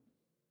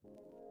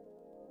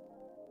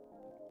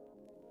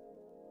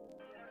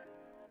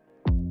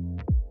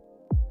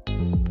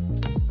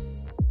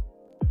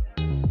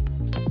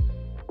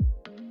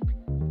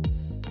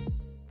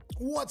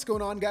What's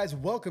going on, guys?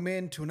 Welcome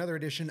in to another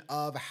edition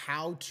of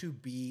How to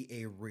Be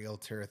a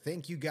Realtor.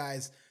 Thank you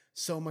guys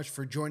so much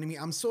for joining me.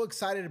 I'm so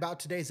excited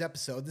about today's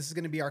episode. This is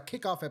going to be our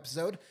kickoff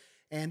episode.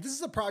 And this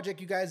is a project,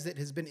 you guys, that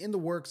has been in the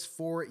works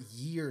for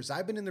years.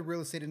 I've been in the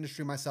real estate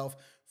industry myself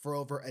for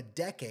over a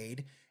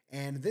decade.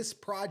 And this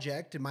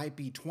project, it might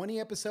be 20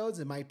 episodes,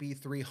 it might be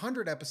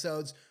 300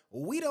 episodes.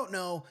 We don't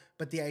know.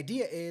 But the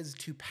idea is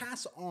to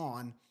pass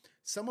on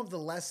some of the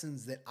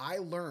lessons that I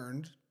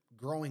learned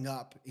growing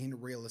up in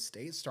real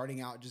estate,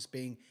 starting out just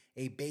being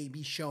a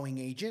baby showing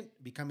agent,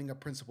 becoming a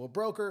principal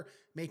broker,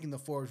 making the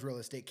Forbes Real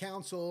Estate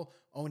Council,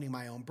 owning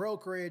my own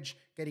brokerage,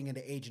 getting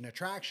into agent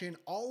attraction,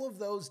 all of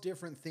those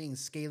different things,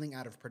 scaling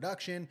out of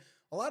production,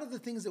 a lot of the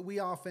things that we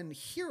often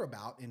hear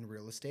about in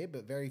real estate,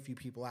 but very few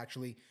people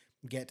actually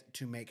get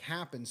to make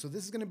happen. So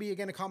this is going to be,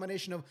 again, a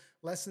combination of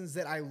lessons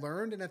that I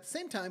learned and at the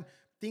same time,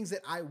 things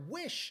that I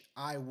wish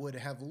I would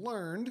have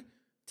learned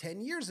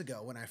 10 years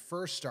ago when I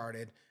first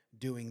started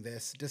doing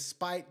this.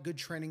 Despite good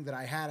training that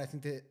I had, I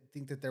think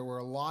that there were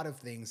a lot of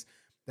things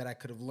that I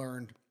could have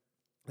learned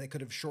that could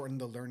have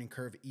shortened the learning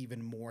curve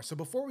even more. So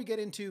before we get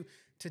into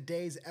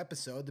today's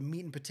episode, the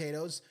meat and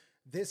potatoes,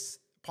 this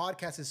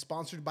podcast is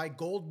sponsored by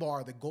Gold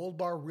Bar, the Gold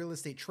Bar real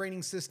estate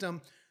training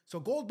system. So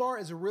Gold Bar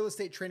is a real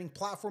estate training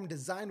platform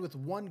designed with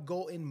one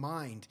goal in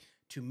mind: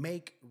 to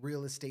make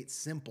real estate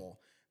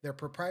simple. Their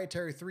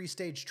proprietary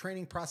 3-stage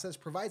training process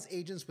provides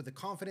agents with the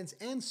confidence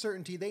and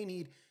certainty they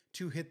need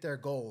to hit their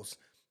goals.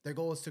 Their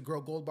goal is to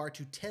grow Gold Bar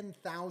to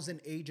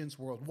 10,000 agents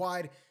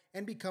worldwide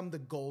and become the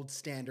gold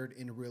standard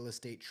in real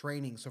estate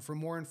training. So for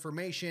more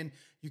information,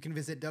 you can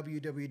visit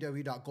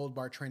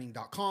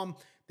www.goldbartraining.com.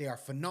 They are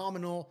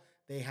phenomenal.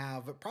 They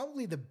have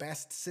probably the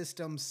best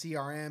systems,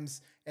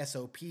 CRMs,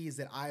 SOPs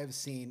that I have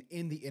seen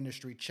in the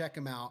industry. Check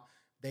them out.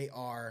 They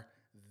are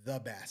the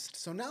best.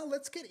 So now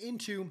let's get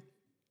into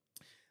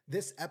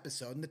this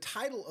episode. And the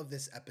title of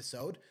this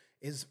episode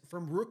is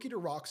From Rookie to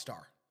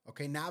Rockstar.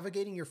 Okay,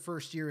 navigating your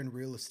first year in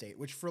real estate,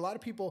 which for a lot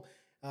of people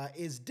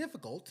is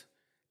difficult.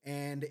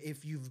 And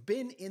if you've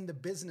been in the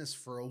business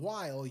for a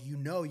while,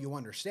 you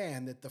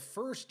understand that the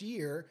first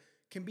year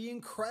can be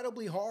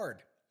incredibly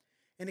hard.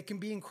 And it can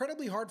be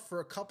incredibly hard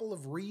for a couple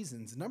of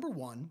reasons. Number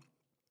one,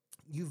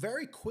 you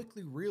very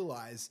quickly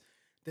realize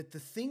that the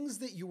things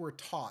that you were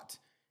taught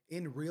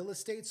in real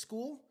estate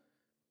school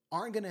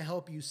aren't going to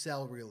help you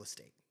sell real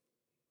estate.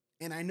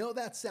 And I know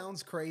that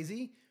sounds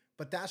crazy,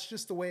 but that's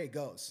just the way it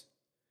goes.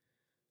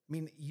 I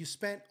mean, you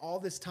spent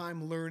all this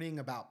time learning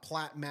about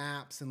plat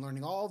maps and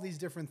learning all these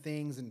different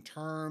things and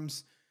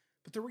terms.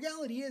 But the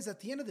reality is,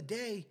 at the end of the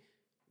day,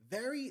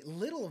 very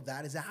little of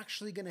that is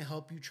actually going to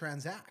help you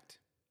transact.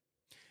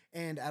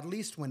 And at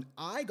least when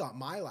I got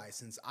my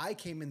license, I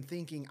came in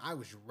thinking I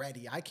was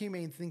ready. I came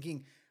in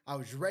thinking I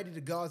was ready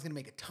to go. I was going to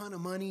make a ton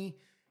of money.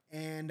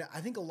 And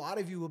I think a lot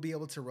of you will be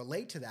able to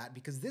relate to that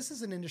because this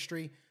is an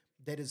industry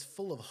that is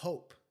full of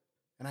hope.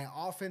 And I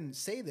often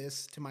say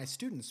this to my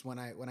students when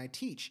I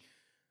teach.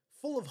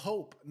 Full of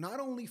hope, not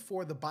only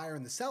for the buyer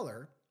and the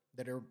seller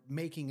that are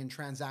making and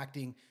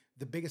transacting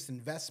the biggest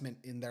investment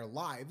in their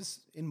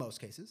lives, in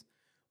most cases,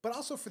 but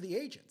also for the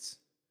agents.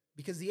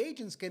 Because the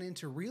agents get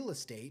into real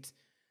estate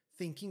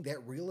thinking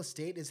that real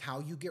estate is how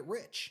you get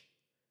rich.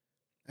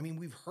 I mean,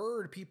 we've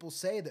heard people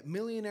say that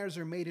millionaires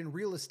are made in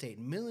real estate.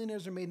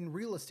 Millionaires are made in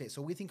real estate.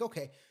 So we think,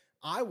 okay,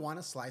 I want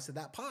a slice of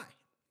that pie.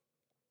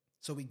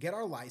 So we get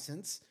our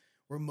license,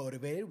 we're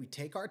motivated, we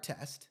take our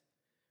test,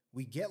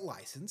 we get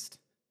licensed.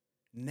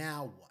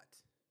 Now what?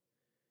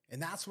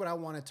 And that's what I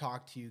want to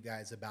talk to you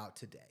guys about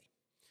today.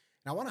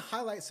 And I want to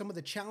highlight some of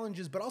the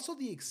challenges, but also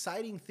the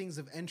exciting things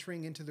of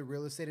entering into the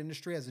real estate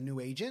industry as a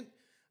new agent,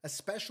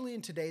 especially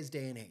in today's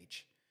day and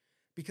age,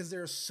 because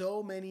there are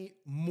so many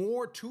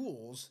more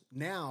tools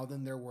now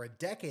than there were a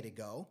decade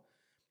ago.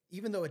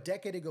 Even though a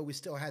decade ago we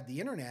still had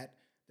the internet,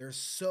 there's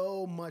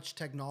so much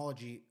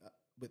technology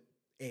with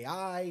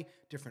AI,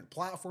 different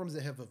platforms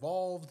that have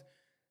evolved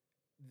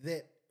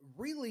that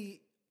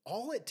really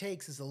all it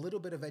takes is a little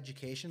bit of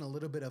education, a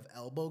little bit of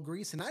elbow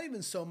grease, and not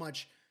even so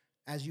much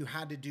as you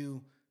had to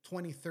do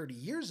 20, 30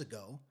 years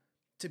ago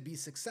to be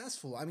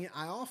successful. I mean,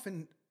 I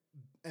often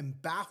am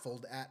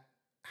baffled at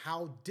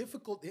how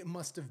difficult it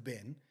must have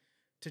been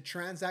to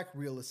transact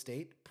real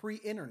estate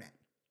pre-internet.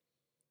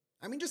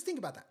 I mean, just think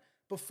about that.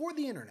 Before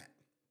the internet,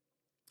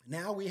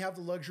 now we have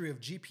the luxury of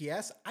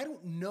GPS. I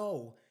don't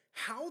know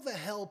how the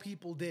hell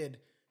people did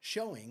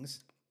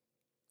showings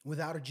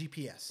without a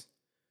GPS.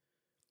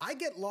 I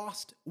get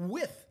lost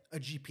with a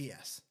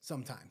GPS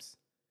sometimes.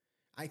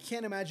 I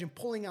can't imagine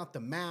pulling out the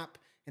map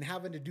and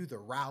having to do the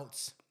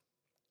routes.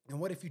 And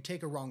what if you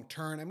take a wrong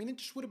turn? I mean, it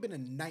just would have been a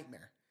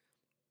nightmare.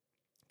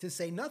 To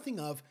say nothing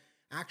of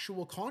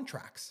actual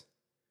contracts.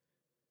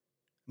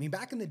 I mean,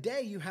 back in the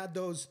day, you had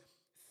those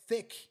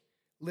thick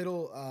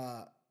little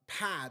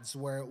pads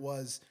where it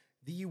was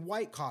the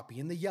white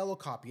copy and the yellow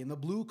copy and the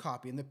blue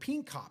copy and the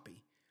pink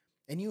copy.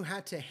 And you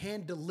had to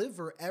hand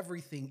deliver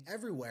everything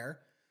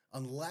everywhere.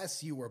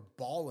 Unless you were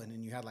balling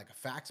and you had like a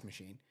fax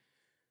machine,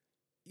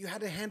 you had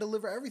to hand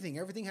deliver everything.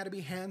 Everything had to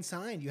be hand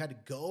signed. You had to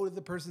go to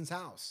the person's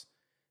house.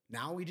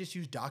 Now we just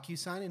use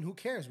DocuSign and who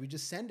cares? We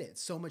just send it.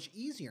 It's so much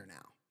easier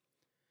now.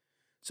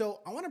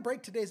 So I want to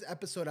break today's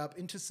episode up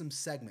into some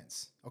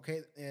segments,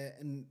 okay?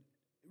 And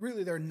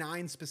really there are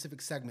 9 specific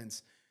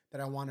segments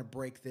that I want to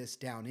break this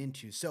down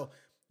into. So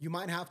you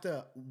might have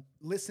to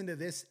listen to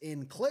this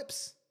in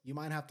clips. You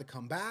might have to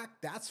come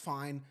back. That's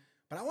fine.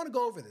 But I want to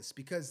go over this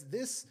because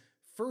this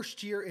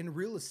first year in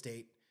real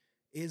estate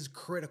is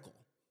critical.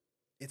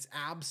 It's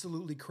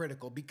absolutely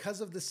critical because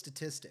of the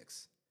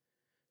statistics.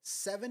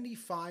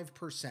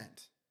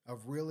 75%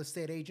 of real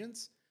estate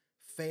agents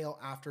fail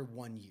after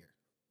 1 year.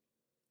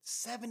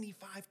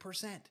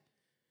 75%.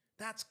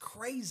 That's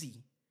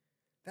crazy.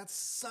 That's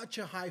such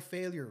a high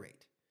failure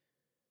rate.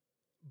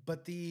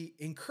 But the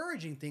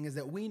encouraging thing is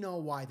that we know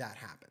why that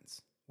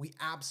happens. We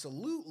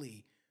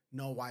absolutely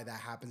know why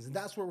that happens. And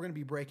that's what we're going to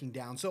be breaking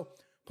down. So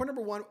point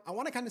number 1, I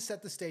want to kind of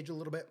set the stage a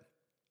little bit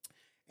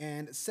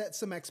and set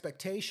some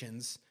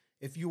expectations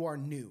if you are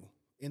new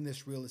in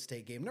this real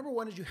estate game. Number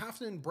 1 is you have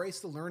to embrace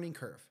the learning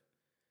curve.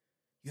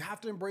 You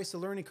have to embrace the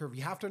learning curve.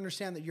 You have to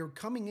understand that you're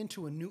coming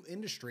into a new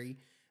industry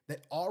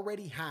that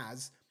already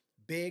has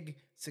big,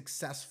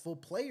 successful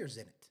players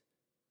in it.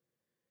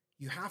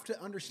 You have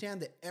to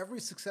understand that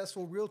every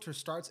successful realtor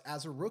starts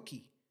as a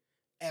rookie.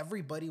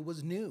 Everybody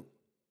was new.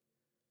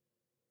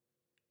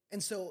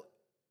 And so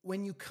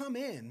when you come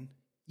in,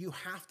 you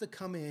have to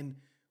come in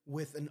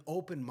with an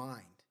open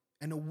mind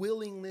and a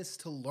willingness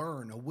to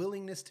learn, a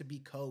willingness to be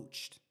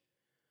coached,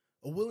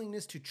 a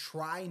willingness to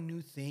try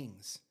new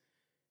things,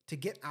 to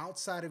get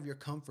outside of your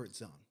comfort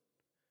zone.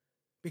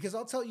 Because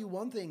I'll tell you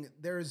one thing,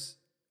 there's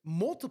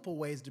multiple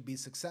ways to be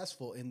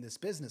successful in this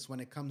business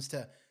when it comes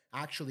to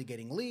actually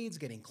getting leads,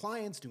 getting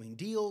clients, doing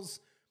deals.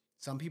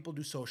 Some people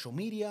do social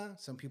media,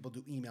 some people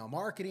do email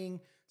marketing,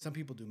 some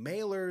people do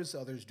mailers,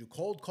 others do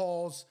cold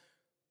calls.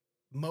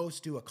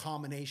 Most do a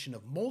combination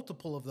of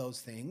multiple of those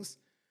things.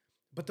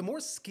 But the more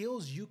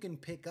skills you can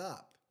pick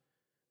up,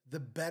 the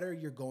better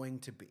you're going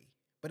to be.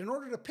 But in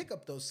order to pick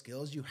up those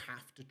skills, you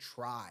have to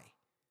try.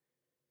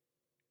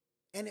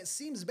 And it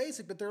seems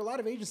basic, but there are a lot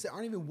of agents that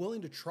aren't even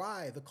willing to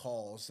try the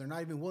calls. They're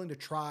not even willing to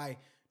try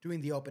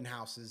doing the open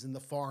houses and the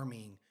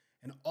farming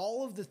and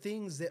all of the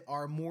things that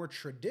are more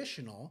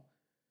traditional.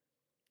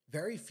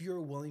 Very few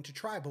are willing to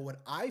try. But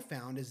what I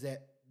found is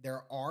that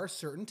there are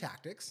certain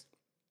tactics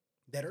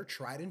that are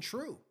tried and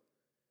true.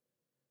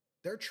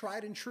 They're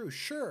tried and true.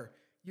 Sure,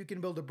 you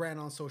can build a brand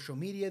on social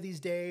media these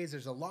days.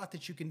 There's a lot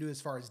that you can do as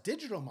far as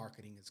digital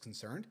marketing is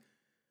concerned.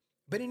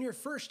 But in your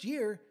first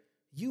year,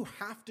 you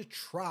have to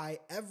try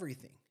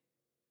everything.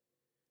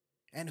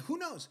 And who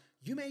knows,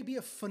 you may be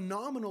a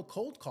phenomenal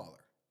cold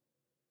caller.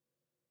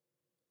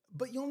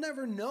 But you'll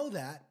never know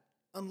that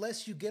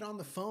unless you get on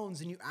the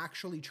phones and you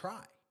actually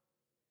try.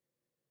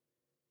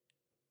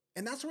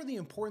 And that's where the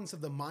importance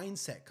of the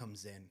mindset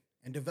comes in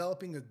and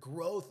developing a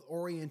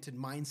growth-oriented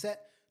mindset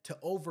to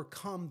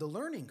overcome the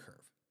learning curve.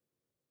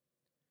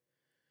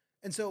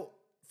 And so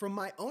from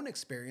my own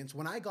experience,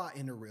 when I got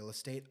into real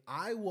estate,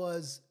 I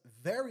was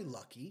very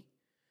lucky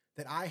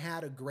that I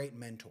had a great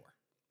mentor.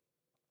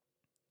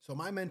 So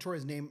my mentor,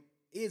 his name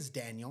is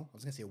Daniel. I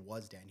was going to say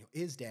was Daniel,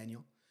 is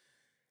Daniel.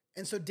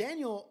 And so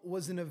Daniel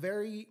was in a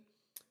very,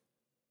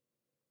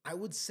 I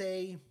would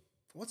say,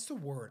 what's the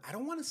word? I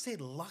don't want to say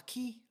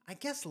lucky. I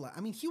guess,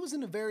 he was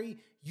in a very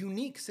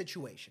unique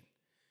situation.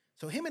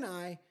 So him and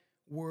I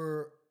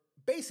were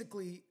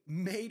basically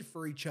made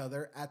for each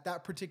other at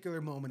that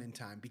particular moment in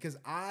time because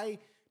I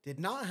did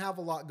not have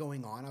a lot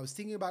going on. I was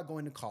thinking about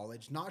going to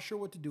college, not sure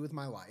what to do with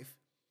my life.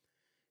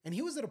 And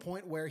he was at a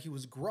point where he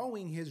was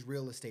growing his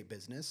real estate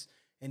business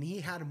and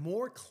he had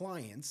more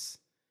clients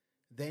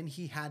than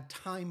he had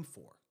time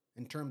for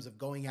in terms of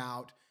going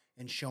out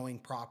and showing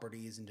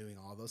properties and doing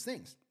all those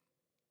things.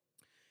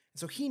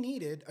 So he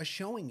needed a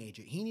showing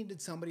agent. He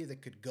needed somebody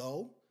that could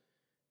go,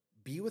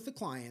 be with the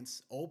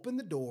clients, open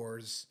the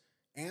doors,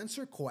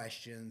 answer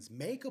questions,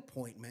 make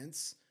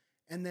appointments,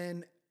 and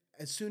then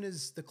as soon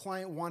as the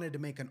client wanted to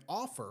make an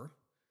offer,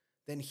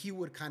 then he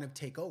would kind of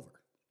take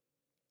over.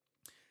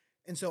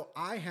 And so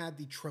I had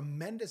the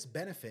tremendous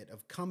benefit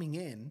of coming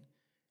in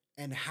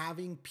and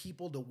having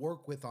people to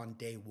work with on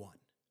day one.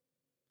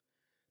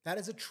 That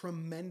is a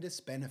tremendous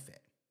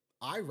benefit.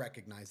 I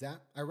recognize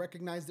that. I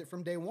recognized it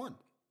from day one.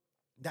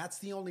 That's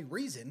the only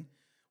reason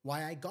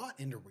why I got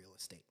into real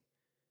estate,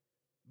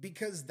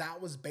 because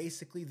that was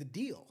basically the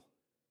deal.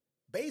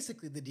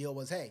 Basically, the deal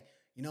was, hey,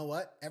 you know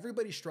what?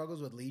 Everybody struggles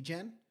with lead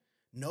gen.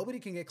 Nobody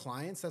can get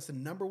clients. That's the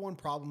number one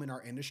problem in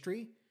our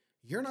industry.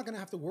 You're not going to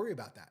have to worry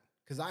about that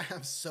because I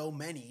have so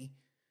many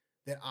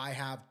that I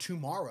have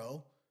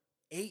tomorrow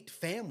 8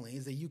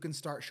 families that you can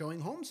start showing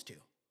homes to.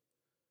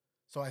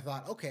 So I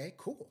thought, okay,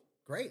 cool,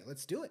 great,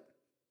 let's do it.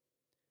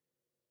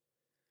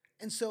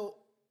 And so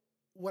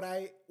what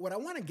I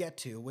want to get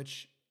to,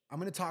 which I'm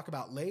going to talk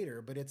about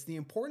later, but it's the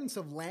importance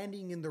of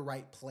landing in the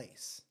right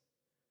place.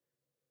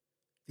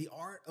 The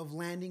art of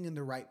landing in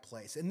the right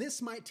place. And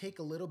this might take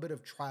a little bit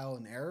of trial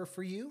and error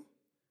for you.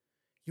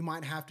 You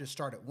might have to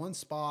start at one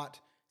spot,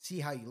 see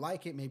how you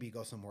like it, maybe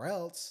go somewhere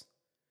else.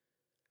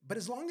 But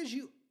as long as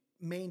you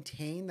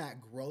maintain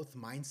that growth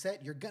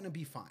mindset, you're going to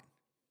be fine.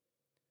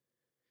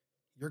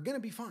 You're going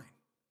to be fine.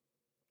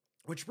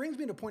 Which brings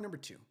me to point number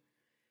 2,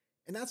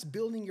 and that's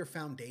building your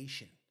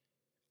foundation.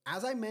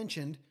 As I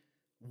mentioned,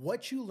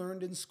 what you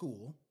learned in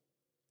school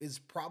is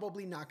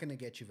probably not going to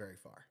get you very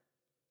far.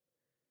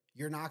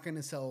 You're not going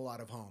to sell a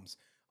lot of homes.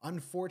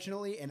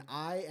 Unfortunately, and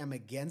I am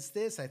against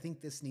this, I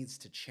think this needs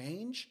to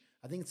change.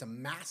 I think it's a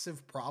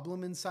massive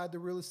problem inside the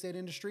real estate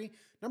industry.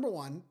 Number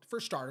one, for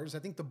starters, I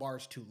think the bar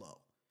is too low.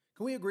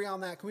 Can we agree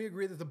on that? Can we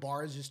agree that the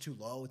bar is just too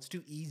low? It's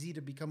too easy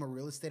to become a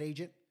real estate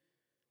agent.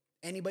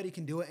 Anybody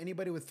can do it.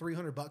 Anybody with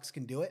 $300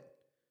 can do it.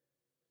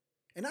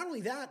 And not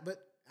only that, but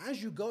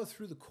as you go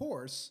through the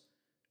course,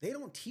 they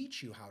don't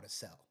teach you how to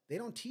sell. They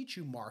don't teach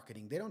you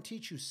marketing. They don't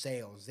teach you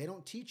sales. They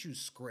don't teach you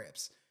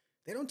scripts.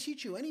 They don't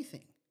teach you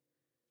anything.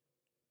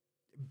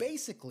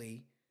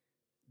 Basically,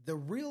 the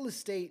real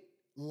estate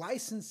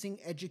licensing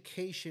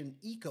education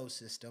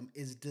ecosystem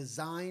is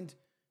designed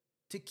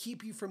to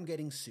keep you from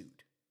getting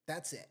sued.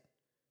 That's it.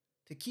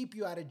 To keep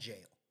you out of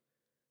jail.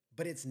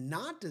 But it's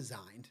not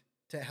designed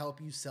to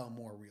help you sell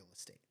more real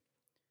estate.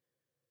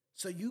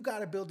 So you got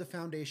to build a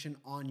foundation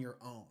on your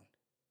own.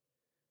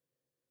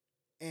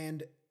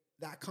 And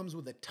that comes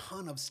with a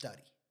ton of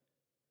study.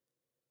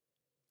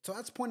 So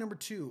that's point number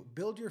 2.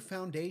 Build your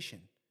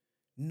foundation.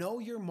 Know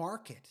your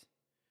market.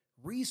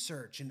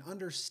 Research and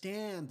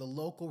understand the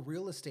local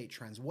real estate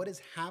trends. What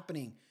is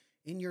happening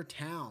in your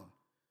town?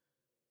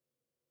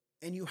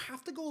 And you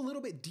have to go a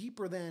little bit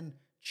deeper than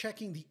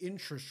checking the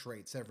interest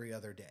rates every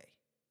other day.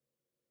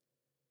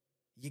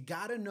 You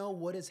got to know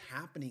what is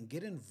happening.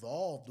 Get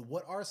involved.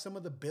 What are some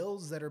of the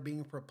bills that are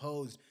being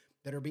proposed,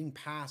 that are being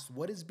passed?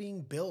 What is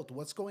being built?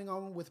 What's going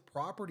on with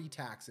property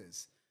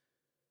taxes?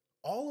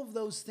 All of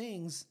those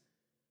things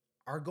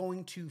are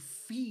going to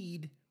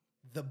feed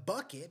the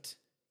bucket,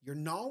 your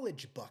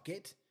knowledge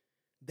bucket,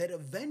 that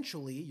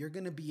eventually you're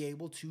going to be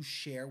able to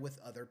share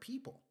with other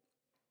people.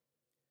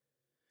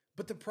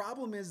 But the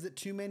problem is that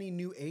too many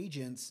new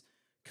agents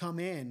come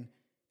in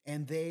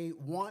and they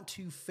want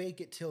to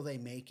fake it till they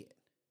make it.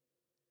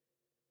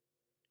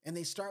 And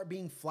they start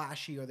being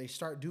flashy, or they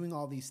start doing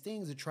all these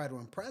things to try to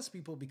impress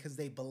people because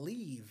they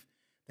believe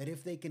that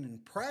if they can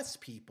impress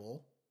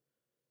people,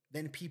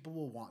 then people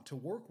will want to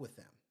work with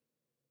them.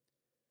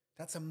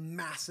 That's a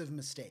massive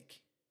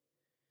mistake.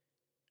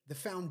 The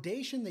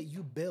foundation that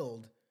you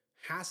build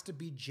has to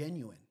be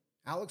genuine.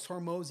 Alex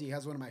Hormozy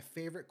has one of my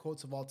favorite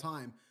quotes of all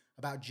time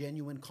about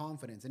genuine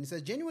confidence. And he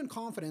says, genuine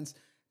confidence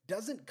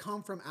doesn't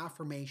come from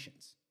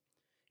affirmations.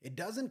 It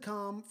doesn't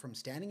come from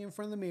standing in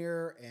front of the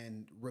mirror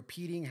and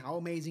repeating how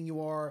amazing you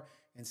are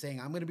and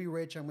saying, I'm going to be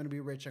rich, I'm going to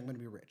be rich, I'm going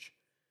to be rich.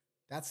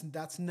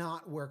 That's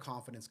not where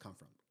confidence comes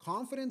from.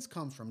 Confidence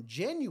comes from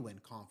genuine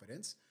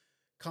confidence,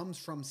 comes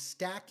from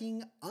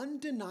stacking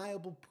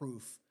undeniable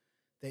proof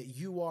that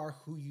you are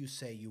who you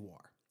say you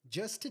are.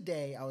 Just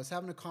today, I was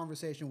having a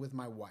conversation with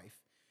my wife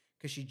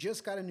because she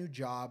just got a new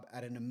job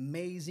at an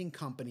amazing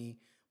company,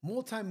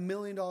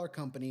 multi-million-dollar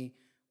company,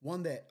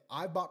 one that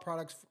I've bought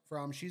products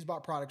from, she's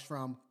bought products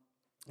from,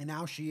 and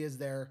now she is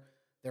their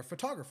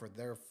photographer,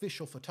 their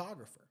official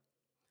photographer.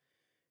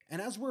 And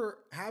as we're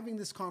having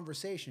this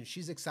conversation,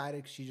 she's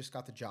excited because she just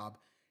got the job,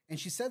 and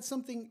she said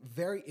something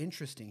very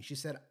interesting. She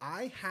said,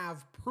 I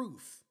have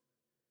proof.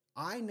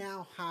 I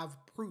now have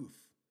proof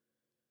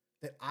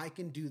that I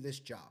can do this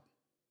job.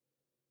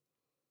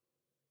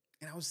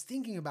 And I was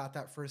thinking about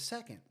that for a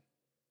second.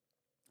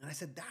 And I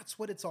said, that's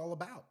what it's all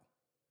about.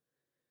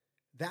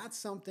 That's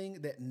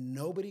something that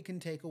nobody can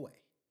take away.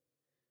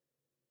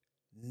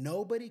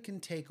 Nobody can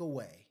take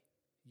away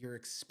your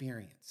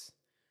experience.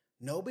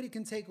 Nobody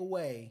can take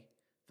away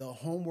the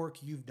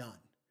homework you've done,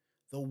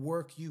 the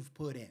work you've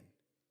put in.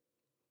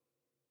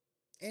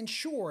 And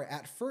sure,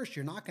 at first,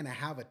 you're not going to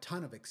have a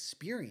ton of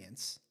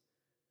experience.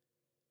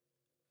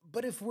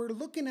 But if we're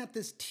looking at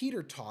this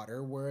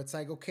teeter-totter where it's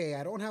like, okay,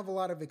 I don't have a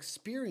lot of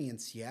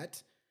experience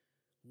yet,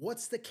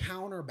 what's the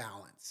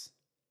counterbalance?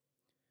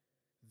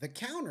 The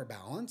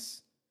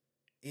counterbalance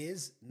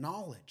is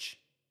knowledge,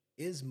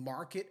 is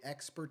market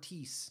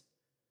expertise.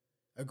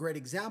 A great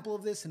example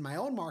of this in my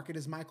own market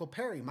is Michael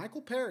Perry.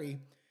 Michael Perry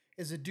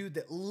is a dude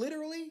that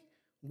literally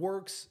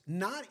works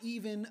not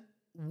even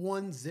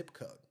one zip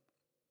code.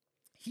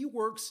 He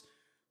works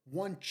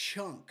one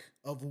chunk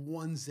of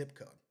one zip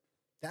code.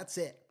 That's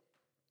it.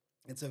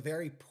 It's a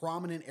very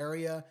prominent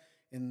area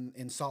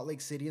in Salt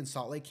Lake City and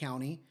Salt Lake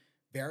County.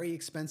 Very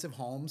expensive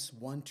homes,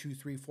 $1, $2,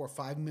 $3, $4,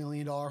 $5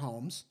 million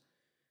homes.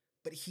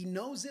 But he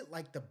knows it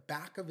like the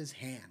back of his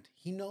hand.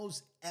 He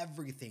knows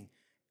everything,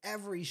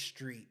 every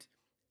street,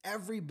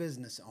 every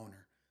business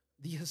owner,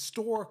 the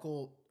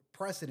historical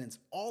precedents,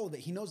 all of it.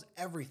 He knows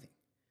everything.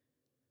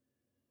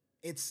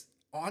 It's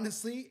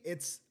honestly,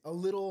 it's a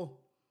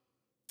little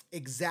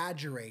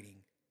exaggerating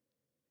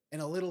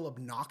and a little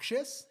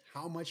obnoxious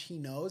how much he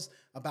knows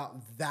about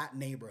that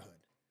neighborhood.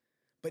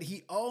 But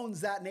he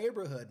owns that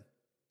neighborhood.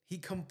 He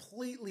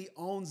completely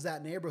owns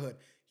that neighborhood.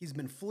 He's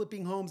been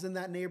flipping homes in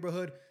that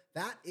neighborhood.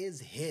 That is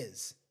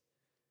his.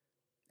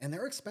 And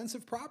they're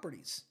expensive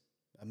properties,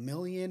 $1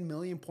 million, $1.5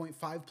 million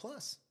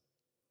plus.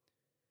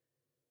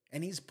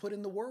 and he's put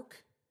in the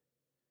work.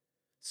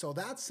 So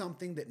that's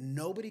something that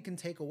nobody can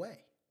take away.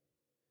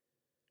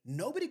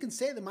 Nobody can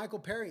say that Michael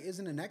Perry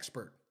isn't an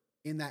expert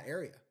in that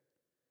area.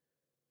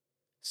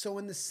 So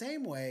in the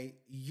same way,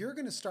 you're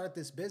going to start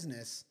this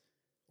business,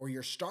 or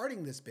you're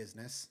starting this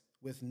business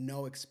with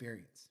no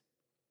experience.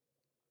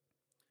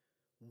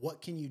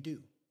 What can you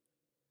do?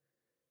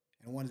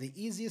 And one of the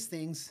easiest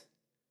things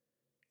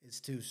is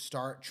to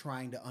start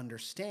trying to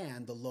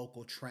understand the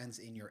local trends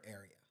in your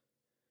area.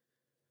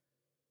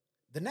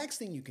 The next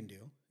thing you can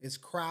do is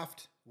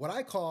craft what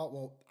I call,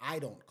 well, I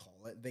don't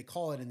call it, they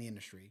call it in the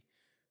industry,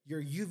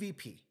 your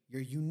UVP,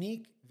 your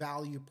unique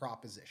value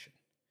proposition.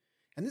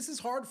 And this is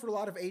hard for a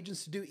lot of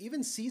agents to do.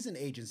 Even seasoned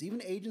agents,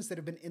 even agents that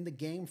have been in the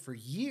game for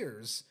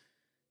years,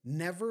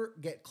 never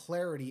get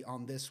clarity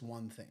on this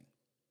one thing.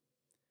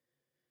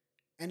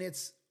 And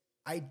it's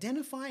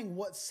identifying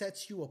what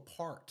sets you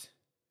apart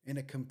in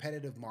a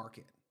competitive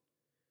market.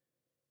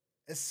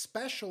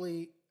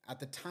 Especially at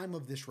the time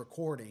of this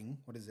recording,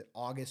 what is it,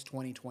 August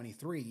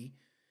 2023,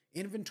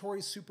 inventory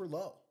is super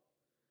low.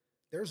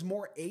 There's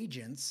more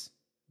agents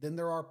than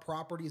there are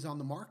properties on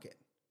the market,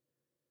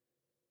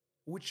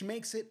 which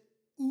makes it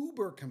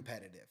uber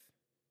competitive.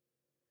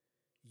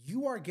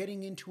 You are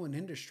getting into an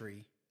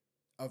industry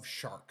of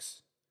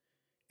sharks,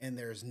 and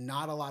there's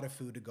not a lot of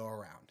food to go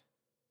around.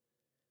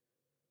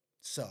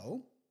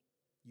 So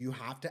you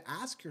have to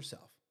ask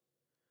yourself,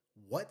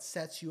 what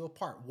sets you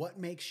apart? What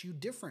makes you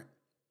different?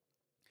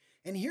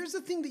 And here's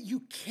the thing that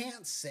you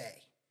can't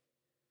say.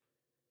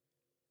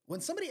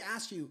 When somebody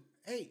asks you,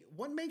 hey,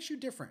 what makes you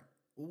different?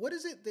 What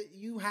is it that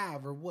you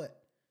have, or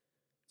what?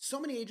 So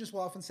many agents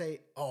will often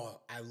say,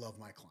 oh, I love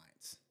my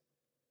clients.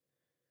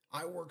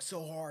 I work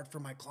so hard for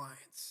my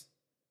clients.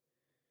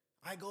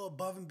 I go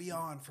above and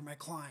beyond for my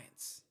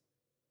clients.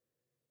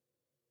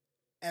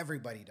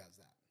 Everybody does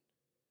that.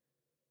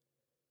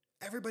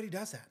 Everybody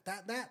does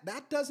that.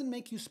 That doesn't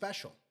make you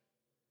special.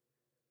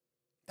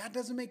 That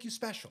doesn't make you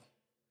special.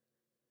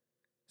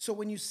 So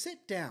when you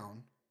sit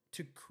down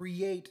to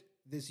create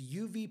this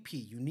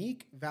UVP,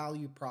 unique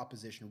value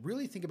proposition,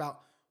 really think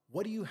about,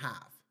 what do you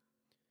have?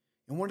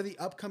 In one of the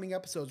upcoming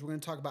episodes, we're going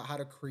to talk about how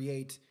to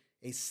create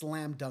a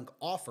slam dunk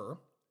offer,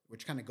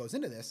 which kind of goes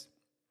into this.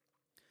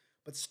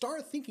 But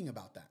start thinking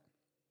about that.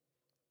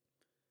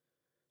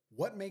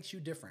 What makes you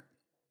different?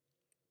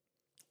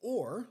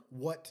 Or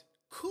what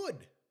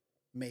could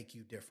make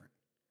you different?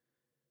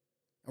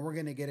 And we're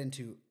going to get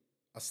into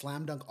a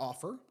slam dunk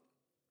offer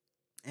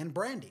and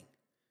branding.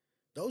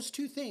 Those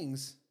two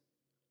things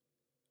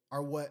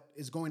are what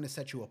is going to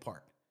set you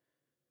apart.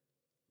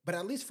 But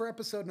at least for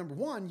episode number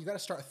 1, you got to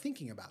start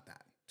thinking about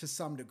that to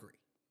some degree.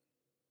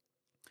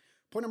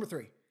 Point number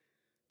 3,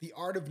 the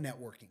art of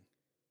networking.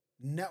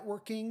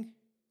 Networking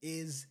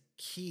is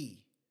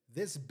key.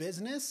 This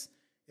business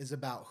is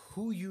about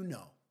who you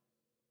know.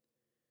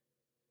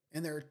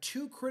 And there are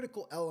 2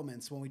 critical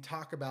elements when we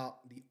talk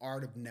about the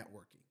art of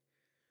networking.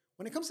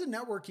 When it comes to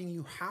networking,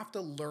 you have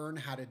to learn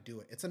how to do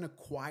it. It's an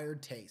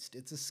acquired taste.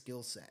 It's a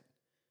skill set.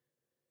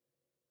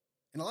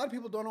 And a lot of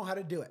people don't know how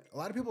to do it. A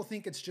lot of people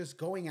think it's just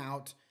going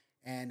out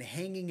and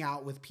hanging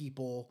out with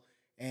people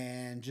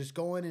and just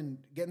going and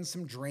getting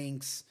some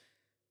drinks.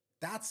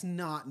 That's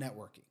not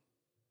networking.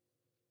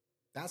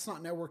 That's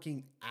not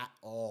networking at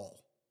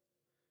all.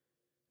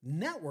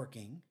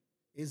 Networking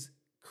is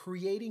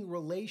creating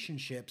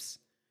relationships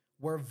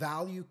where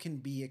value can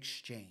be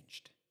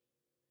exchanged.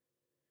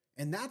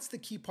 And that's the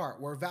key part,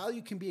 where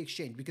value can be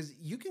exchanged, because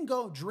you can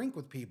go drink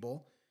with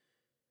people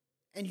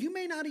and you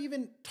may not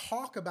even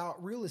talk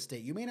about real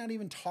estate. You may not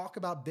even talk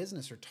about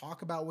business or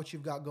talk about what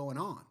you've got going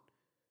on.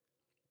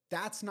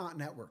 That's not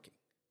networking.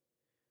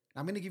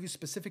 I'm going to give you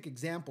specific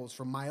examples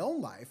from my own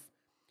life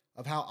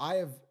of how I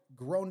have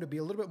grown to be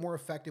a little bit more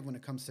effective when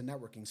it comes to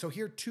networking. So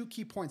here are 2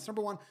 key points.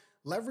 Number 1,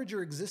 leverage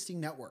your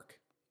existing network.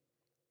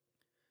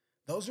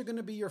 Those are going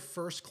to be your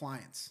first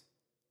clients.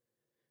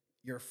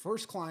 Your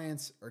first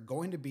clients are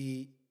going to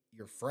be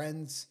your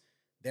friends,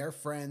 their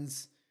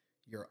friends,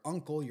 your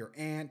uncle, your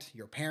aunt,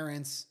 your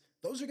parents.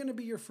 Those are going to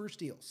be your first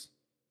deals.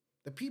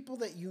 The people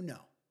that you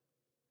know.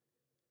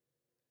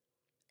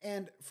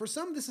 And for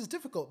some, this is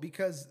difficult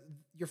because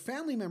your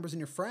family members and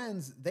your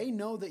friends, they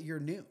know that you're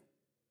new.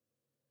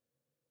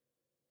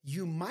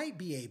 You might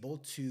be able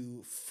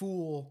to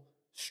fool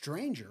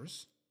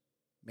strangers,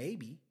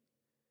 maybe.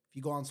 If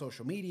you go on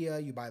social media,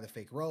 you buy the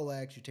fake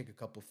Rolex, you take a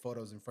couple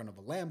photos in front of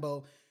a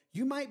Lambo,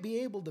 you might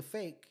be able to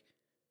fake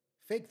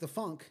the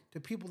funk to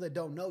people that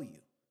don't know you.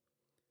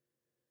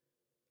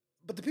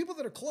 But the people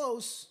that are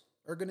close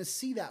are going to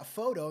see that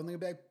photo and they're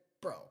going to be like,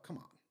 bro, come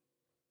on.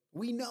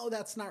 We know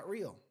that's not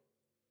real.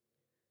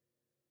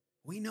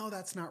 We know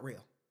that's not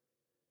real.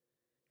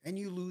 And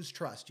you lose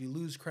trust, you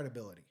lose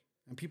credibility.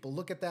 And people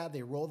look at that,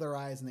 they roll their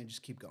eyes, and they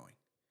just keep going.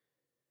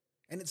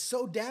 And it's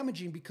so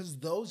damaging because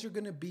those are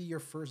going to be your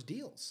first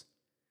deals.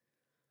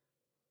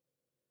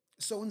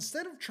 So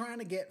instead of trying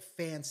to get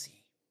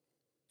fancy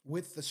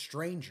with the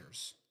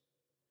strangers,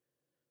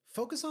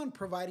 focus on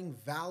providing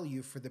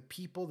value for the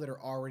people that are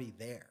already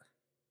there.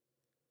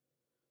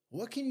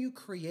 What can you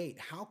create?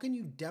 How can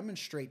you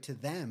demonstrate to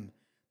them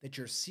that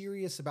you're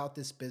serious about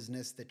this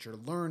business, that you're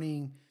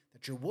learning,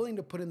 that you're willing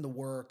to put in the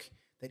work,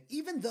 that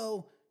even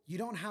though you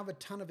don't have a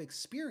ton of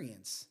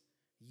experience,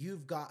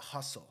 you've got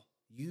hustle,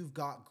 you've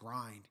got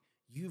grind,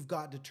 you've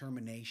got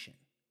determination.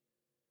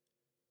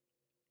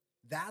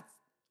 That's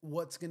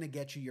what's going to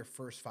get you your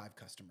first 5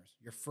 customers,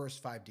 your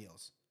first 5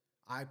 deals.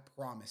 I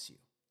promise you.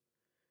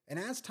 And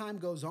as time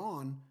goes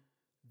on,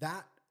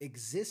 that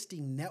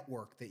existing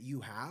network that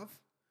you have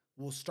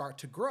will start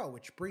to grow,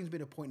 which brings me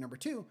to point number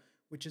 2,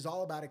 which is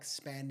all about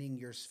expanding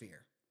your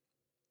sphere.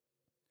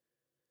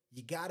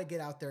 You got to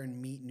get out there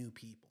and meet new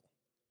people,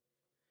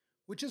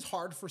 which is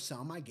hard for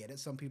some. I get it.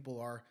 Some people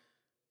are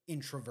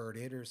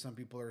introverted, or some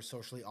people are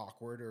socially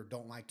awkward, or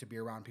don't like to be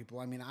around people.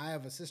 I mean, I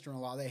have a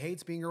sister-in-law that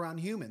hates being around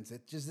humans.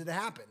 It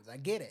happens. I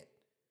get it.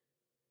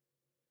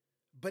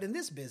 But in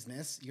this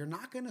business, you're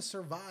not going to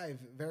survive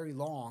very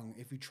long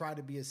if you try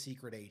to be a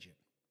secret agent.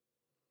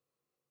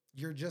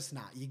 You're just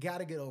not. You got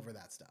to get over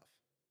that stuff.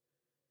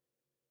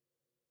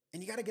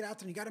 And you got to get out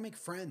there and you got to make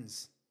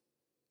friends.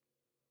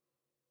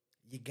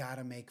 You got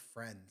to make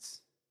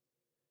friends.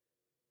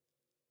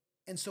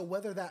 And so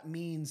whether that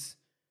means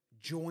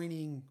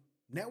joining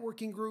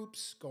networking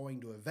groups,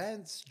 going to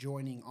events,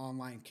 joining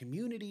online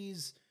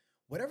communities,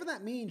 whatever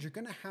that means, you're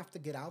going to have to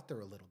get out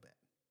there a little bit.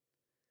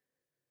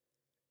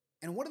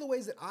 And one of the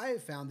ways that I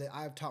have found that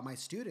I have taught my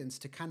students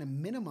to kind of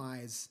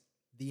minimize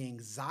the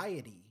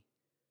anxiety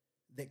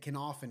that can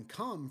often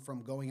come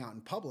from going out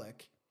in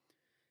public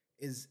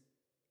is,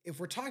 if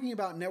we're talking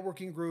about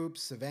networking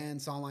groups,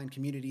 events, online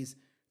communities,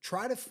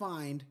 try to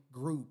find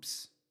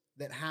groups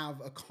that have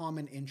a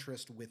common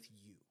interest with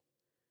you.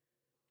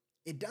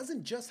 It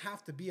doesn't just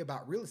have to be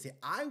about real estate.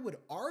 I would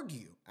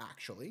argue,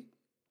 actually,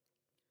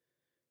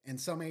 and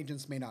some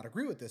agents may not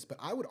agree with this, but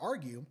I would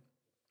argue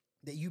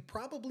that you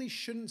probably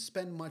shouldn't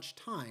spend much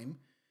time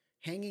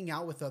hanging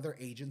out with other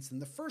agents in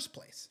the first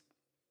place.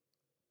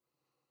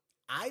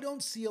 I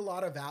don't see a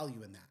lot of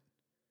value in that.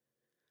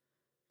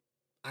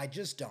 I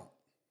just don't.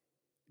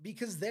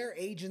 Because they're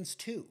agents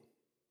too.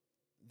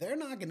 They're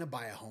not going to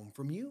buy a home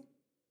from you.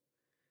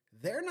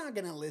 They're not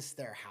going to list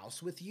their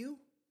house with you.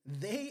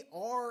 They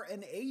are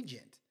an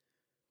agent.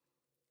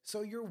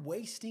 So you're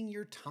wasting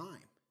your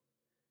time.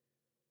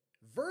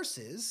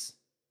 Versus,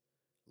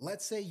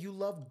 let's say you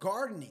love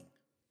gardening.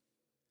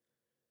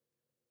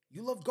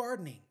 You love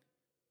gardening.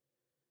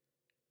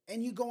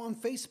 And you go on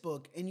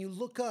Facebook and you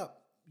look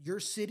up your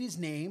city's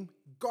name,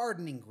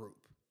 gardening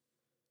group.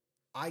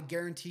 I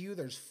guarantee you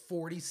there's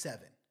 47.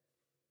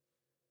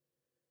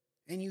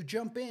 And you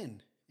jump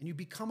in and you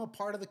become a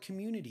part of the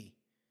community.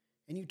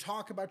 And you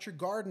talk about your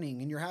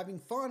gardening and you're having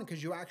fun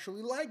because you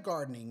actually like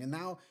gardening. And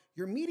now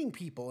you're meeting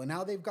people and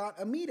now they've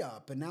got a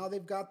meetup and now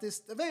they've got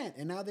this event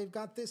and now they've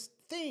got this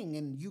thing,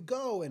 and you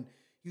go and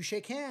you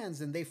shake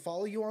hands and they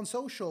follow you on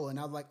social. And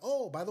I'm like,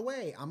 oh, by the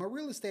way, I'm a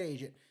real estate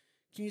agent.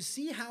 Can you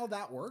see how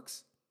that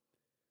works?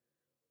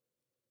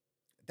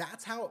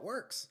 That's how it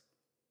works.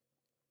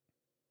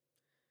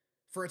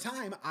 For a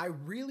time, I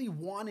really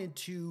wanted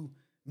to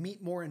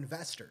meet more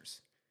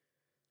investors.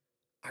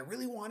 I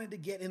really wanted to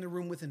get in the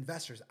room with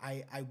investors.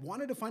 I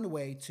wanted to find a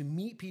way to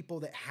meet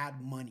people that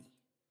had money.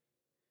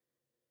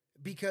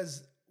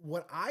 Because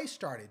what I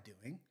started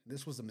doing,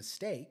 this was a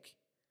mistake,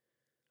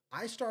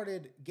 I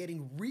started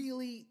getting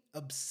really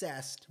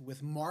obsessed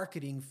with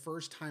marketing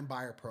first-time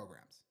buyer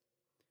programs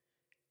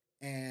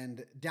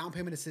and down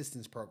payment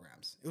assistance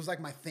programs. It was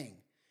like my thing.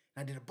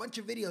 And I did a bunch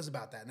of videos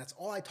about that, and that's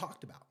all I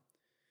talked about.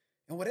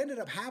 And what ended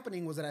up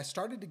happening was that I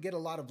started to get a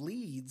lot of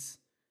leads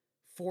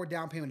for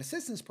down payment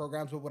assistance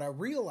programs, but what I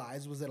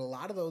realized was that a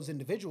lot of those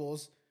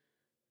individuals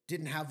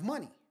didn't have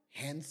money,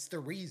 hence the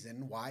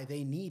reason why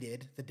they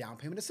needed the down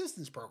payment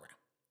assistance program.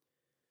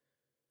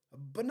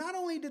 But not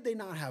only did they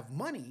not have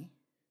money,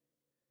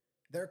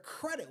 their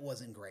credit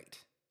wasn't great,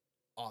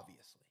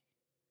 obviously.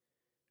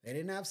 They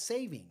didn't have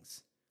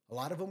savings. A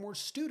lot of them were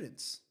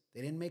students. They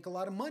didn't make a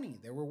lot of money.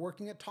 They were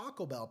working at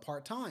Taco Bell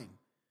part-time.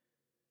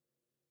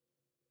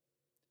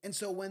 And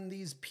so when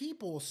these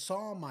people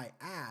saw my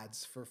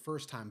ads for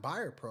first-time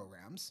buyer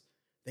programs,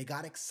 they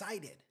got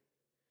excited.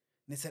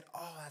 And they said,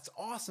 oh, that's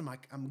awesome.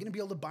 I'm going to be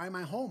able to buy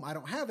my home. I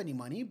don't have any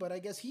money, but I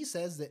guess he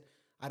says that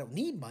I don't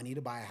need money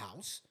to buy a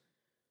house.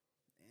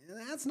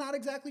 And that's not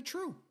exactly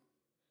true.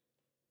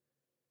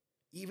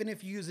 Even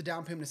if you use a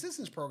down payment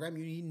assistance program,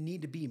 you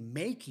need to be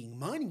making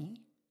money.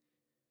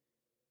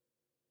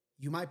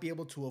 You might be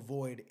able to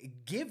avoid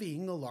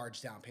giving a large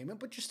down payment,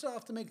 but you still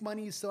have to make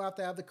money. You still have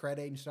to have the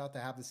credit, and you still have to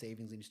have the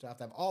savings, and you still have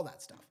to have all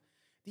that stuff.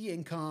 The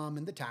income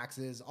and the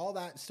taxes, all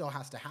that still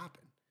has to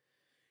happen.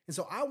 And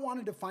so I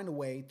wanted to find a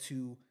way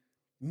to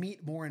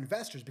meet more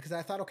investors because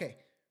I thought, okay,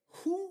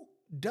 who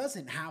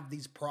doesn't have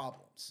these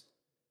problems?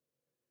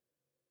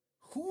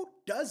 Who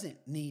doesn't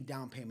need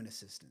down payment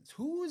assistance?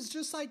 Who is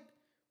just like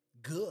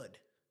good?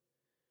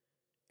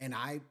 And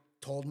I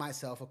told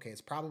myself, okay,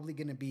 it's probably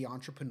going to be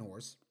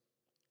entrepreneurs,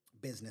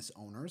 business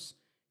owners,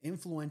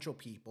 influential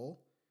people.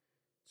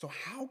 So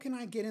how can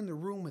I get in the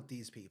room with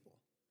these people?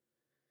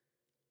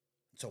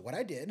 So what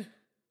I did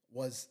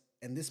was,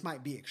 and this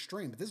might be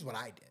extreme, but this is what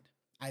I did.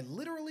 I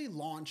literally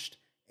launched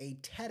a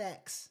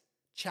TEDx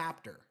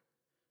chapter.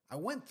 I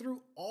went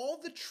through all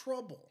the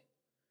trouble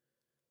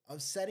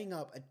of setting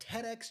up a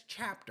TEDx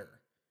chapter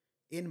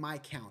in my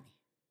county.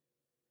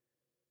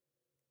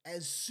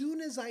 As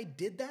soon as I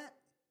did that,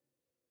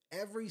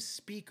 every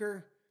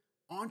speaker,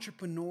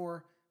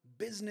 entrepreneur,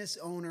 business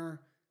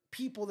owner,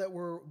 people that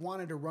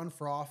wanted to run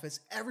for office,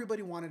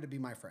 everybody wanted to be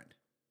my friend.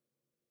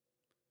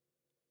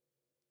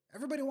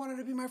 Everybody wanted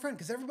to be my friend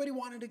because everybody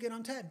wanted to get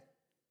on TED.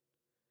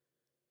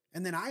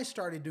 And then I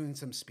started doing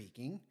some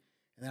speaking,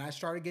 and then I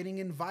started getting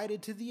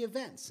invited to the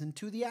events and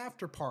to the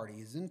after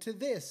parties and to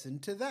this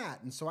and to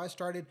that. And so I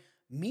started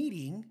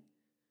meeting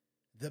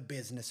the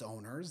business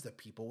owners, the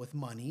people with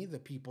money, the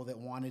people that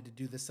wanted to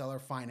do the seller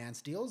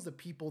finance deals, the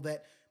people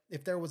that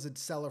if there was a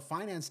seller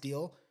finance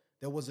deal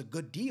that was a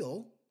good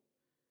deal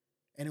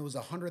and it was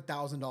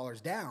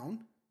 $100,000 down,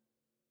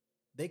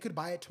 they could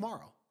buy it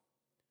tomorrow.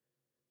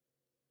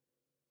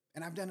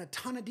 And I've done a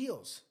ton of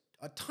deals,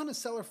 a ton of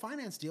seller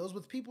finance deals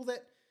with people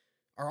that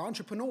are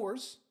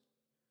entrepreneurs,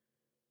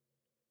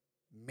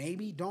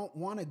 maybe don't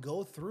want to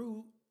go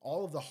through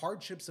all of the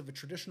hardships of a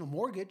traditional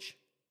mortgage,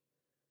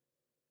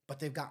 but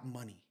they've got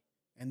money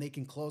and they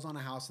can close on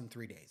a house in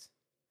 3 days.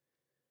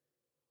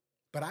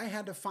 But I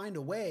had to find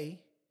a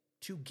way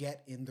to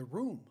get in the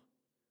room.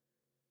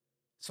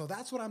 So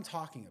that's what I'm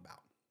talking about.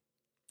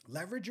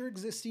 Leverage your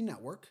existing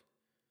network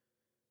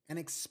and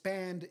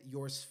expand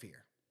your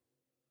sphere.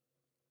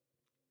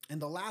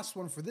 And the last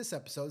one for this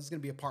episode is going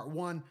to be a part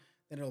 1,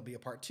 then it'll be a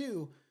part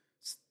 2.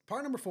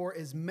 Part number 4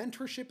 is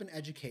mentorship and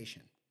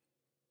education.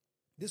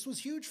 This was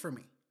huge for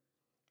me.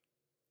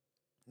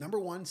 Number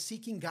 1,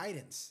 seeking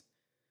guidance.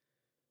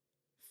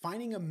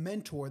 Finding a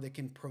mentor that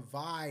can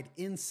provide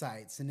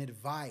insights and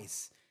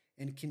advice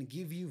and can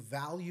give you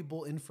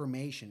valuable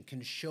information,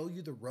 can show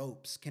you the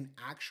ropes, can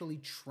actually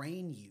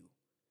train you.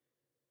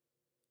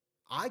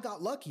 I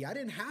got lucky. I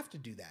didn't have to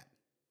do that.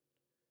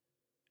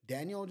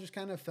 Daniel just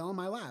kind of fell in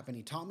my lap and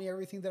he taught me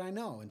everything that I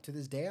know. And to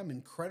this day, I'm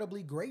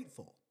incredibly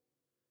grateful.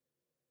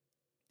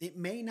 It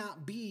may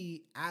not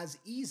be as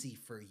easy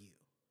for you,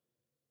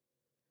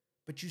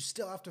 but you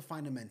still have to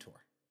find a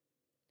mentor.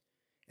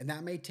 And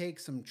that may take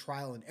some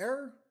trial and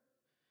error.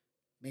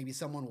 Maybe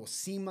someone will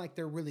seem like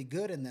they're really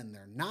good and then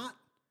they're not.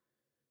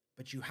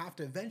 But you have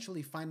to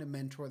eventually find a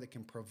mentor that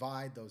can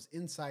provide those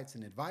insights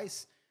and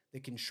advice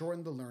that can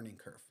shorten the learning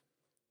curve.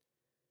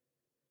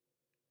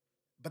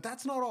 But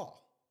that's not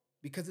all,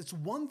 because it's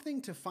one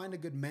thing to find a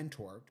good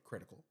mentor,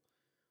 critical,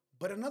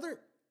 but another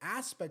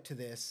aspect to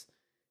this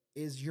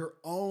is your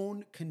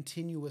own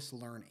continuous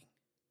learning.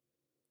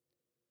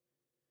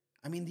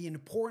 I mean, the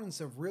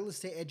importance of real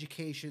estate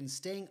education,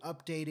 staying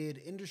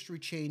updated, industry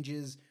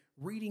changes,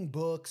 reading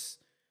books,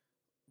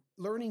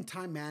 learning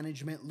time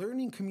management,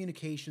 learning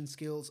communication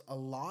skills, a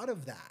lot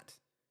of that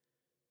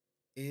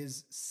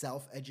is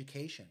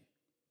self-education.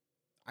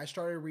 I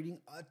started reading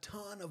a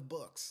ton of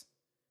books,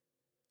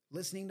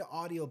 listening to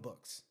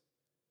audiobooks,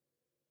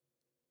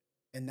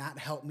 and that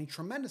helped me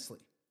tremendously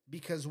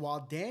because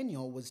while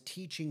Daniel was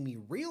teaching me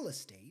real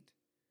estate,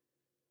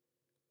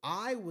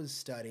 I was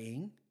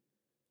studying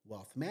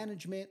wealth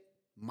management,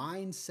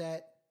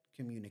 mindset,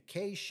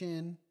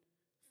 communication,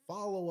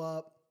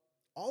 follow-up,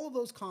 all of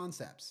those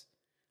concepts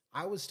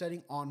I was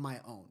studying on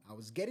my own. I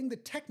was getting the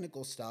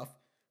technical stuff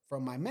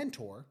from my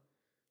mentor,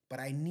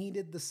 but I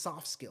needed the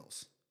soft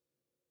skills.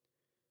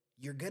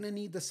 You're going to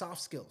need the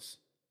soft skills.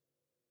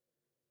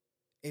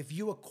 If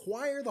you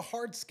acquire the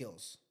hard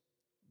skills,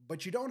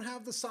 but you don't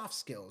have the soft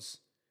skills,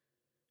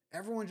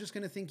 everyone's just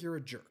going to think you're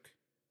a jerk.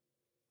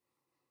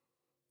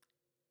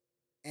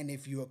 And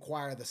if you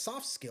acquire the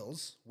soft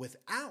skills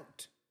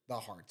without the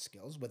hard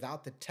skills,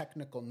 without the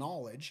technical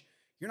knowledge,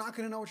 you're not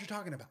going to know what you're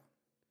talking about.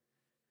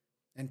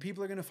 And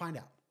people are going to find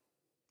out,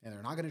 and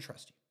they're not going to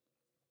trust you.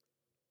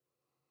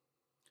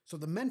 So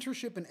the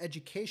mentorship and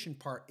education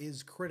part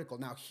is critical.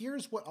 Now,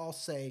 here's what I'll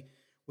say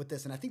with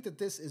this, and I think that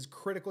this is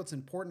critical. It's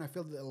important. I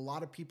feel that a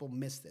lot of people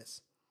miss this.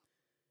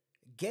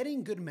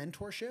 Getting good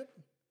mentorship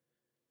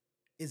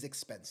is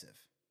expensive.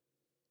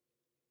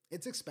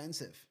 It's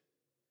expensive.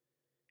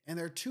 And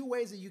there are two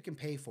ways that you can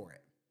pay for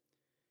it.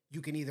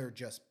 You can either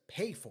just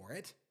pay for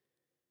it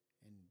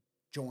and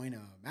join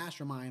a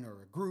mastermind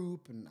or a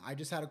group. And I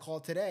just had a call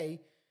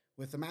today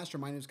with a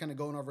mastermind who's kind of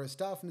going over his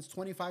stuff, and it's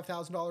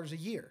 $25,000 a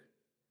year.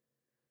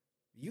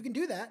 You can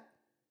do that.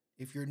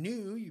 If you're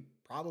new, you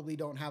probably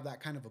don't have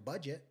that kind of a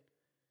budget.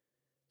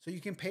 So you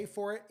can pay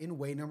for it in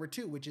way number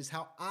 2, which is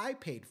how I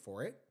paid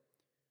for it,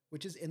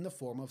 which is in the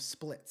form of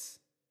splits.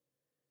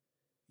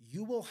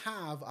 You will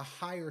have a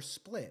higher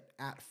split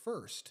at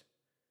first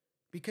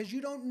because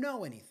you don't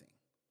know anything.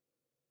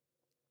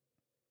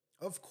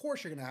 Of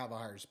course you're going to have a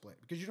higher split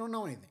because you don't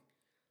know anything.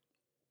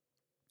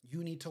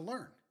 You need to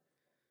learn.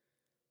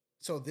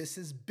 So this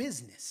is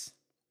business.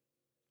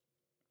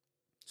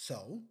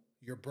 So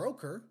your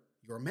broker,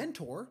 your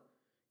mentor,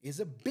 is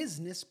a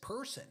business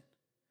person.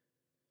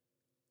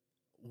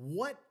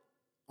 What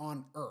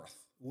on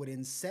earth would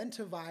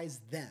incentivize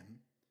them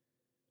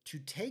to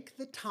take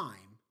the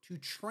time to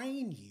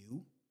train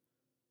you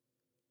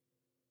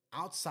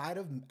outside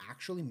of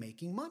actually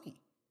making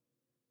money.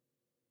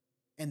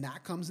 And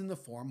that comes in the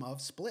form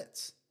of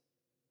splits.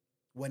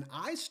 When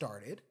I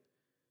started,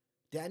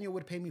 Daniel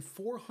would pay me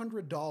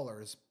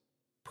 $400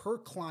 per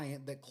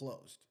client that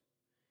closed.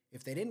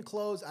 If they didn't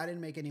close, I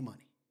didn't make any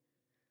money.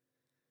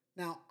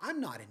 Now, I'm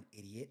not an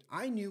idiot.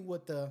 I knew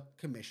what the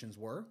commissions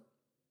were.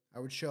 I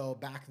would show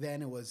back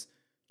then it was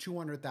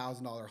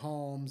 $200,000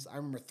 homes. I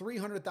remember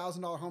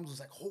 $300,000 homes was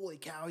like, holy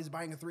cow, he's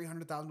buying a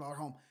 $300,000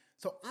 home.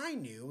 So I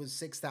knew it was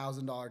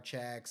 $6,000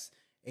 checks,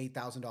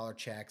 $8,000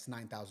 checks,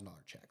 $9,000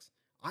 checks.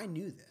 I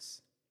knew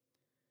this.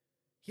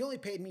 He only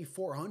paid me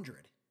 $400.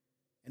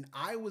 And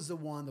I was the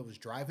one that was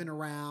driving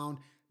around,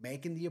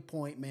 making the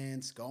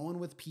appointments, going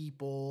with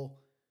people.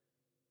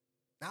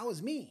 That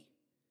was me.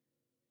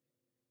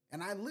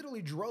 And I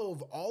literally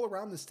drove all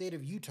around the state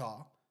of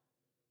Utah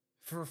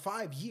for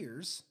 5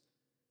 years.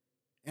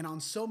 And on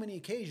so many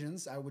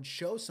occasions, I would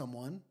show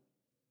someone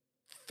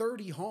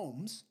 30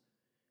 homes.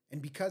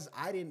 And because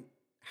I didn't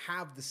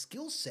have the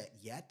skill set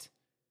yet,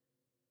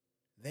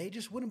 they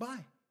just wouldn't buy.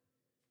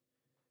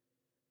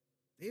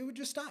 They would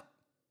just stop.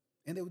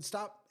 And they would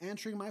stop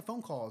answering my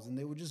phone calls and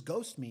they would just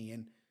ghost me.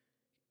 And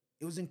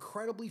it was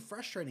incredibly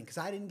frustrating because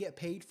I didn't get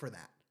paid for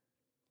that.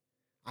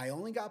 I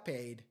only got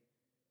paid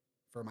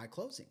for my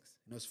closings.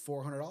 And it was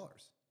 $400.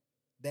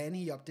 Then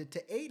he upped it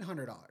to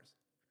 $800.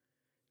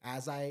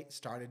 As I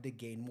started to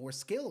gain more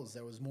skills,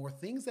 there was more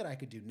things that I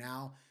could do.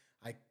 Now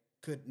I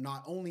could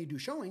not only do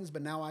showings,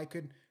 but now I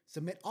could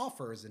submit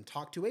offers and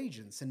talk to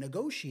agents and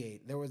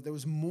negotiate. There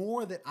was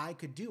more that I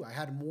could do. I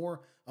had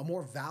a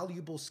more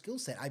valuable skill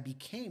set. I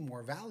became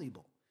more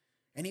valuable.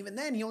 And even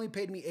then, he only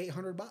paid me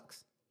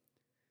 $800.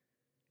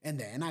 And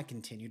then I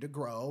continued to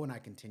grow and I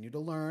continued to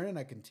learn and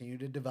I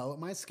continued to develop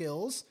my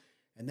skills.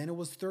 And then it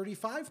was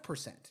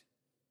 35%.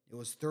 It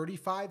was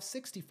 35,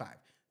 65.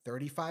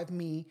 35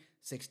 me,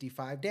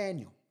 65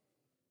 Daniel.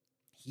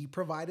 He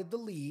provided the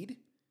lead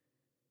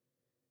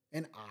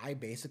and I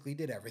basically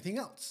did everything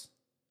else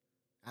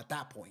at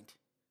that point.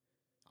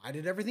 I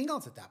did everything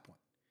else at that point.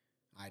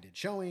 I did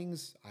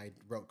showings, I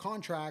wrote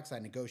contracts, I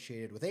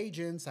negotiated with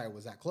agents, I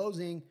was at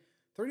closing,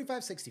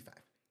 35, 65.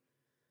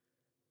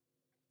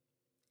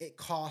 It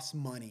costs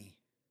money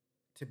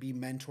to be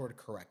mentored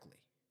correctly.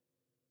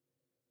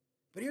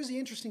 But here's the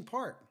interesting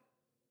part.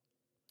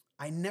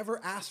 I never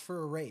asked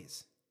for a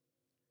raise.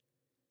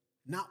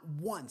 Not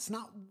once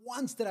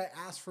did I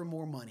ask for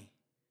more money.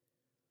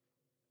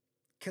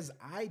 Because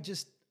I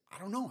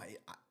don't know,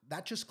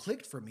 that just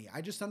clicked for me.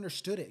 I just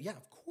understood it. Yeah,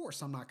 of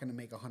course I'm not going to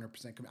make 100%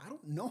 commission. I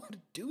don't know how to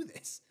do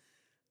this.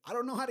 I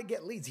don't know how to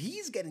get leads.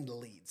 He's getting the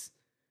leads.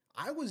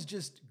 I was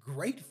just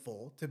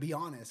grateful, to be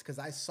honest, because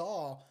I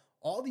saw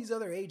all these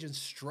other agents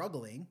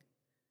struggling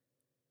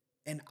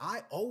and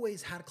I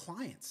always had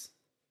clients.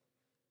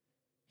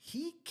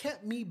 He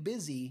kept me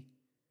busy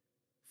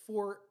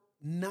for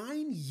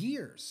 9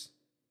 years.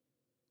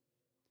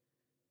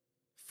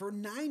 For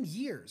 9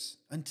 years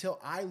until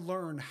I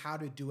learned how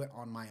to do it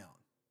on my own.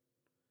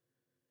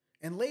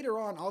 And later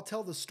on, I'll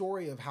tell the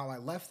story of how I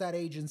left that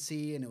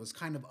agency and it was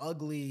kind of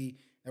ugly.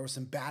 There were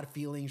some bad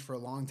feelings for a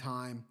long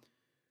time.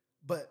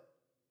 But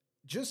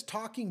just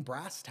talking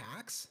brass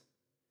tacks,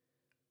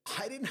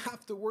 I didn't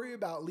have to worry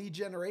about lead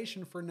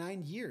generation for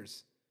 9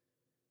 years.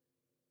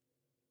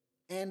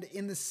 And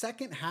in the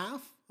second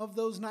half of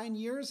those 9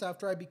 years,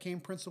 after I became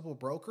principal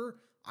broker,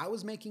 I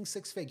was making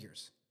 6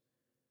 figures.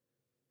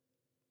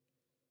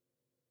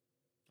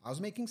 I was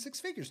making 6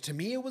 figures. To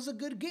me, it was a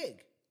good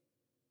gig.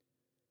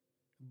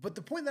 But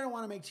the point that I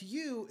want to make to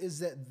you is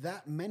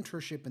that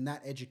mentorship and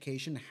that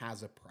education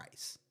has a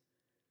price.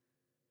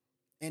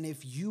 And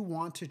if you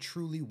want to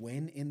truly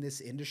win in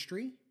this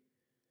industry,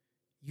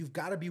 you've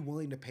got to be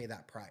willing to pay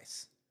that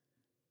price.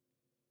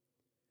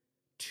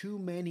 Too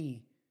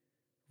many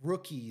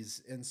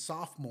rookies and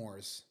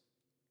sophomores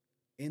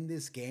in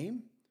this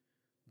game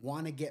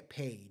want to get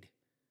paid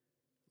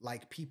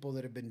like people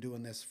that have been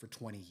doing this for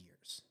 20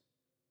 years.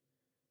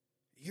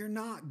 You're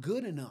not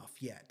good enough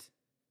yet.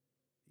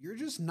 You're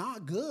just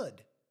not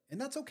good. And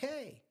that's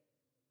okay.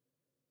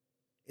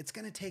 It's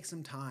going to take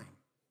some time.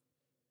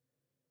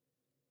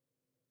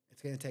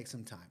 It's going to take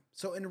some time.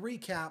 So in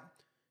recap,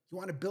 you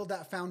want to build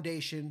that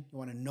foundation. You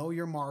want to know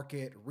your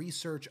market,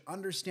 research,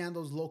 understand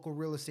those local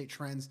real estate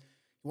trends.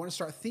 You want to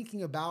start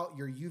thinking about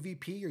your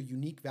UVP, your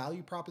unique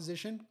value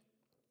proposition.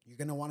 You're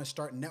going to want to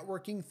start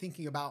networking,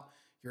 thinking about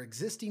your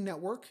existing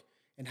network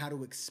and how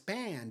to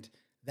expand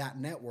that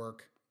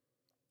network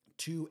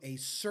to a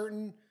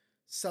certain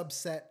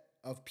subset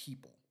of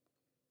people.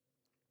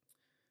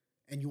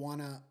 And you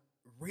want to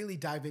really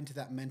dive into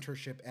that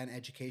mentorship and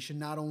education,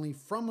 not only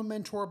from a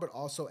mentor, but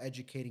also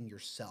educating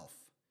yourself.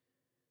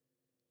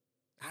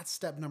 That's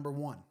step number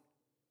one.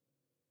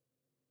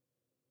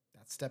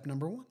 That's step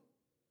number one.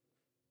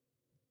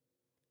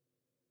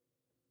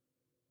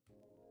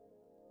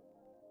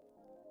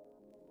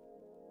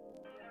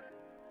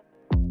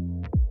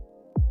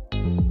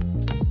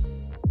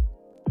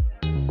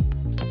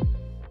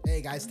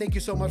 Hey guys, thank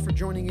you so much for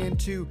joining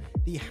into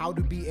the How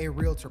to Be a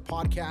Realtor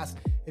podcast.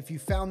 If you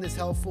found this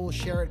helpful,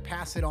 share it,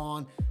 pass it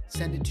on,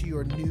 send it to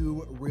your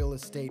new real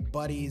estate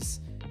buddies,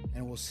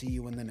 and we'll see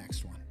you in the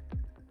next one.